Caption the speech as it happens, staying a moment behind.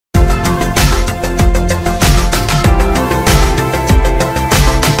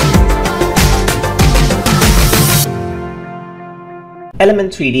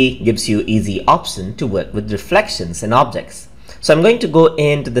Element 3D gives you easy option to work with reflections and objects. So I'm going to go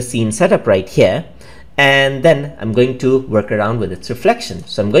into the scene setup right here, and then I'm going to work around with its reflection.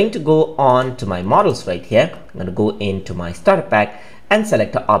 So I'm going to go on to my models right here. I'm going to go into my starter pack and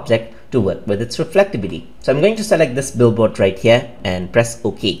select an object to work with its reflectivity. So I'm going to select this billboard right here and press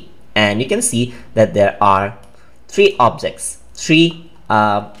OK. And you can see that there are three objects, three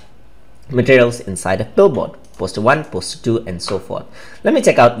materials inside a billboard. Poster 1, poster 2, and so forth. Let me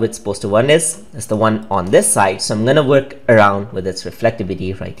check out which poster 1 is. It's the one on this side. So I'm going to work around with its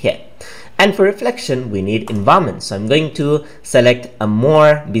reflectivity right here. And for reflection, we need environment. So I'm going to select a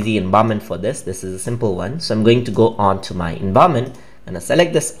more busy environment for this. This is a simple one. So I'm going to go on to my environment and I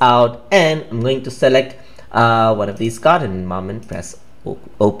select this out, and I'm going to select one of these garden environment, press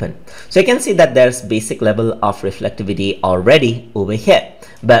open. So you can see that there's basic level of reflectivity already over here,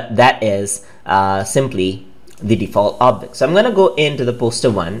 but that is simply the default object. So I'm going to go into the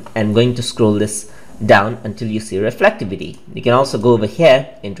poster 1 and going to scroll this down until you see reflectivity. You can also go over here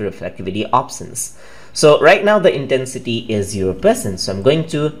into reflectivity options. So right now the intensity is 0%. So I'm going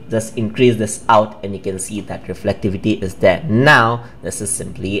to just increase this out, and you can see that reflectivity is there. Now this is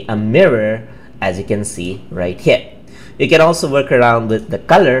simply a mirror, as you can see right here. You can also work around with the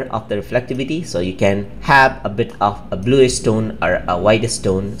color of the reflectivity, so you can have a bit of a bluish tone or a whitish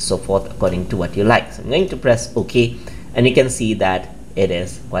tone, so forth, according to what you like. So I'm going to press OK, and you can see that it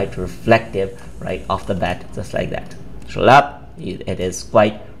is quite reflective right off the bat, just like that. Scroll up, it is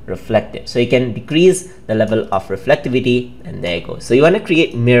quite reflective. So you can decrease the level of reflectivity, and there you go. So you want to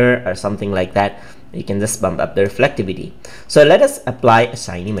create mirror or something like that, you can just bump up the reflectivity. So let us apply a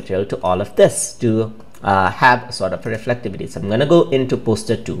shiny material to all of this to have sort of a reflectivity. So I'm going to go into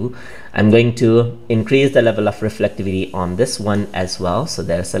poster 2. I'm going to increase the level of reflectivity on this one as well. So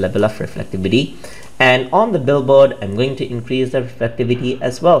there's a level of reflectivity, and on the billboard I'm going to increase the reflectivity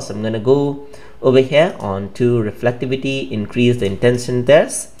as well. So I'm going to go over here on to reflectivity, increase the intensity.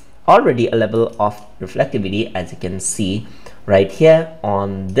 There's already a level of reflectivity, as you can see right here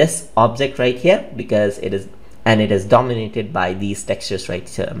on this object right here, because it is dominated by these textures right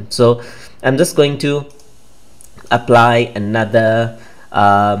here. So I'm just going to apply another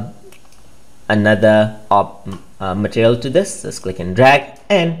material to this. Just click and drag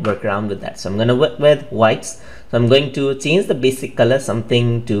and work around with that. So I'm going to work with whites. So I'm going to change the basic color,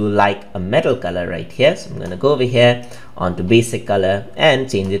 something to like a metal color right here. So I'm going to go over here onto basic color and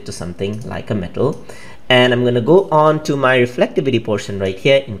change it to something like a metal. And I'm going to go on to my reflectivity portion right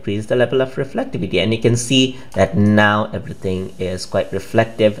here, increase the level of reflectivity, and you can see that now everything is quite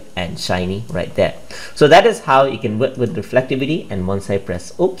reflective and shiny right there. So that is how you can work with reflectivity, and once I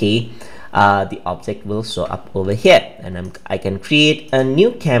press OK, the object will show up over here, and I can create a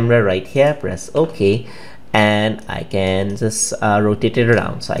new camera right here, press OK, and I can just rotate it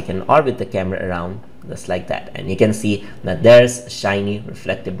around. So I can orbit the camera around just like that, and you can see that there's shiny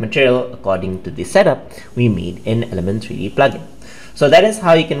reflective material according to the setup we made in Element 3D plugin. So that is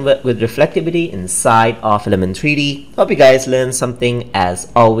how you can work with reflectivity inside of Element 3D. Hope you guys learned something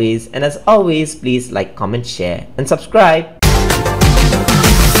as always, and as always, please like, comment, share, and subscribe.